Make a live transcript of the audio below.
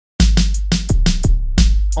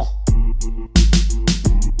Yeah.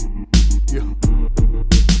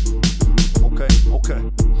 Okay.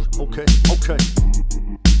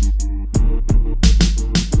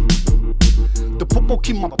 The popo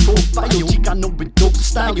keep my profile. Chicano with dope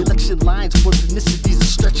style. Election lines for ethnicities are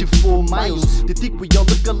stretching 4 miles. They think we all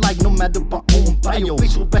look alike no matter our own bio.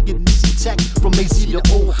 Facial recognition tech from AZ to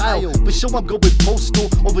Ohio. For sure I'm going postal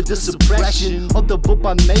over the suppression of the vote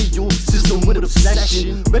by mail system with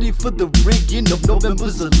obsession. Ready for the rigging of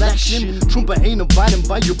November's election. Trump ain't invited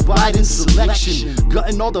by your Biden selection.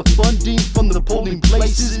 Gutting all the funding from the polling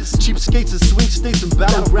places. Cheapskates and swing states and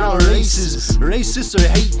battleground races. Racists are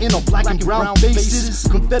hating on black and brown faces.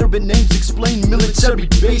 Confederate names explain military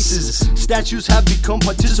bases. Statues have become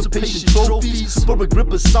participation trophies for a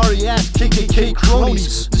grip of sorry-ass KKK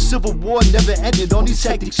cronies. The Civil War never ended on these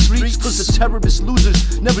hectic streets, cause the terrorist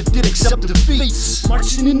losers never did accept defeats.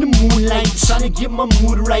 Marching in the moonlight, trying to get my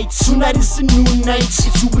mood right. Tonight is a new night,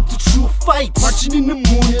 it's who with the true fight. Marching in the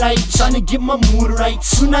moonlight, trying to get my mood right.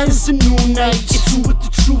 Tonight is a new night, it's who with the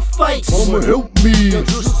true fight. Mama help me, I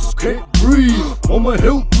just can't breathe. Mama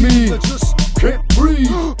help me, I just can't breathe.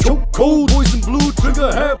 Choke cold, boys in blue,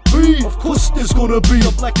 trigger happy. Of course there's gonna be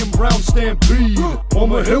a black and brown stampede.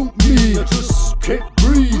 Mama help me, I just can't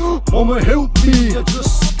breathe. Mama help me, I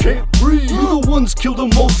just can't breathe. We're the ones killed the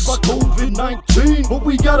most by COVID-19, but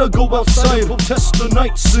we gotta go outside, protest the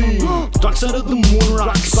night scene. Dark side of the moon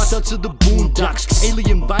rocks, back out to the boondocks.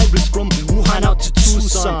 Alien virus from Wuhan out to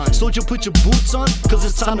Tucson. Soldier, put your boots on, cause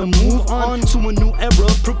it's time to move on to a new era,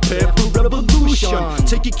 prepare for revolution.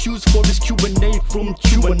 Taking cues for this Q&A from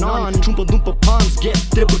QAnon. Troompa Loompa Ponds, get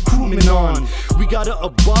their recruitment on. We gotta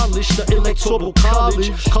abolish the electoral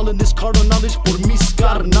college, calling this carnal knowledge for mis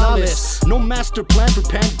carnales. No master plan for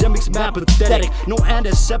pandemics, mad pathetic. No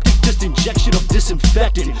antiseptic, just injection of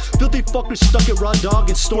disinfectant. Filthy fuckers stuck at Raw Dog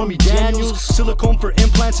and Stormy Daniels. Silicone for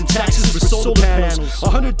implants and taxes for solar panels.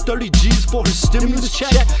 130 G's for her stimulus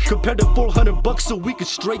check, compared to $400 a week of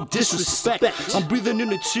straight disrespect. I'm breathing in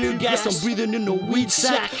the tear gas, I'm breathing in the weed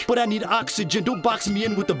sack, but I need oxygen, don't box me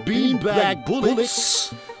in with the beanbag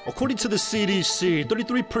bullets. According to the CDC,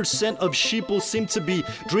 33% of sheeple seem to be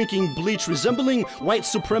drinking bleach, resembling white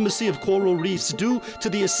supremacy of coral reefs due to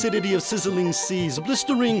the acidity of sizzling seas,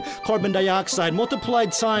 blistering carbon dioxide,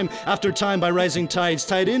 multiplied time after time by rising tides,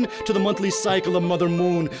 tied in to the monthly cycle of Mother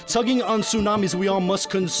Moon, tugging on tsunamis we all must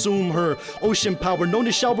consume her. Ocean power known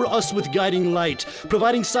to shower us with guiding light,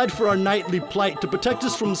 providing side for our nightly plight, to protect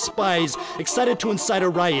us from spies, excited to incite a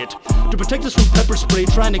riot, to protect us from pepper spray,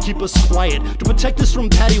 trying to keep us quiet, to protect us from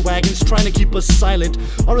paddy wagons trying to keep us silent.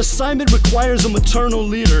 Our assignment requires a maternal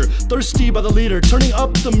leader, thirsty by the leader, turning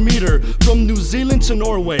up the meter. From New Zealand to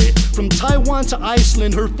Norway, from Taiwan to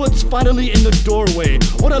Iceland, her foot's finally in the doorway.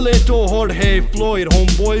 Orale to Jorge Floyd,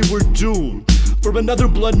 homeboy, we're due for another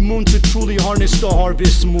blood moon to truly harness the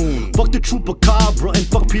harvest moon. Fuck the Chupacabra and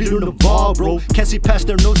fuck Peter Navarro. Can't see past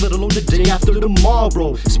their nose, let alone the day after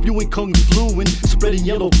tomorrow. Spewing kung flu and spreading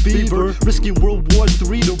yellow fever, risking World War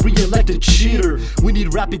III to re-elect a cheater. We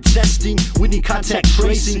need rapid testing, we need contact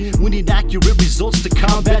tracing, we need accurate results to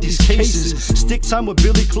combat these cases. Stick time with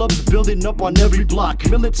billy clubs building up on every block.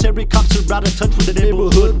 Military cops are out of touch with the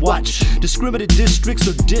neighborhood watch. Discriminate districts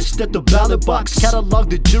are dished at the ballot box. Catalog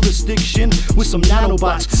the jurisdiction with some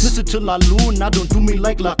nanobots. Listen to La Luna, don't do me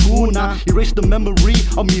like La Cuna. Erase the memory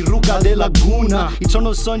of mi Ruca de Laguna.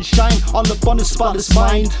 Eternal sunshine, all up on the spotless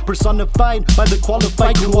mind, personified by the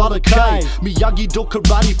qualified koala kai. Miyagi do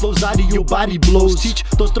karate flows out of your body blows. Teach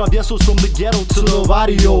those traviesos from the ghetto to the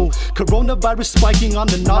barrio. Coronavirus spiking on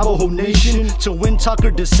the Navajo Nation, till Wind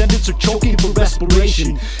Talker descendants are choking for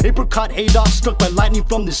respiration. Apricot Adolf struck by lightning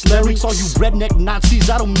from this larynx. All you redneck Nazis,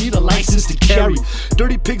 I don't need a license to carry.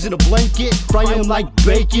 Dirty pigs in a blanket, fry them like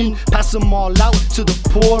bacon, pass them all out to the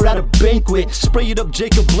poor at a banquet. Spray it up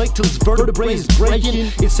Jacob Blake till his vertebrae is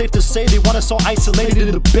breaking. It's safe to say they want us all isolated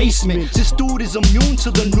in the basement. This dude is immune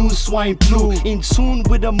to the new swine flu, in tune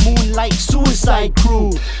with a Moonlight suicide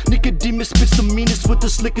crew. Nicodemus spits the meanest with the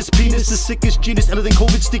slickest penis, the sickest genius, other than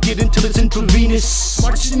COVID, stick it until it's intravenous.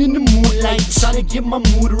 Marching in the moonlight, trying to get my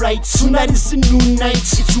mood right. Tonight is a new night,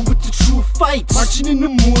 it's who with the true fight. Marching in the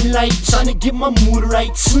moonlight, trying to get my mood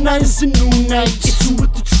right. Tonight is a new night, it's who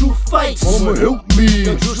with the true fight. Mama help me,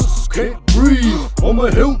 I just can't breathe.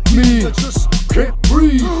 Mama help me, I just can't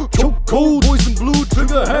breathe. Choke cold, boys in blue,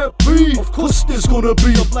 trigger happy. Of course there's gonna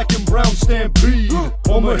be a black and brown stampede.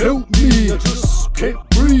 Mama help me, I just can't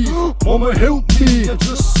breathe. Mama help me, I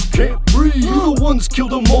just can't breathe. We're the ones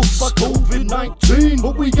killed the most by COVID-19,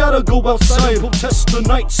 but we gotta go outside, protest the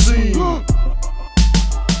night scene.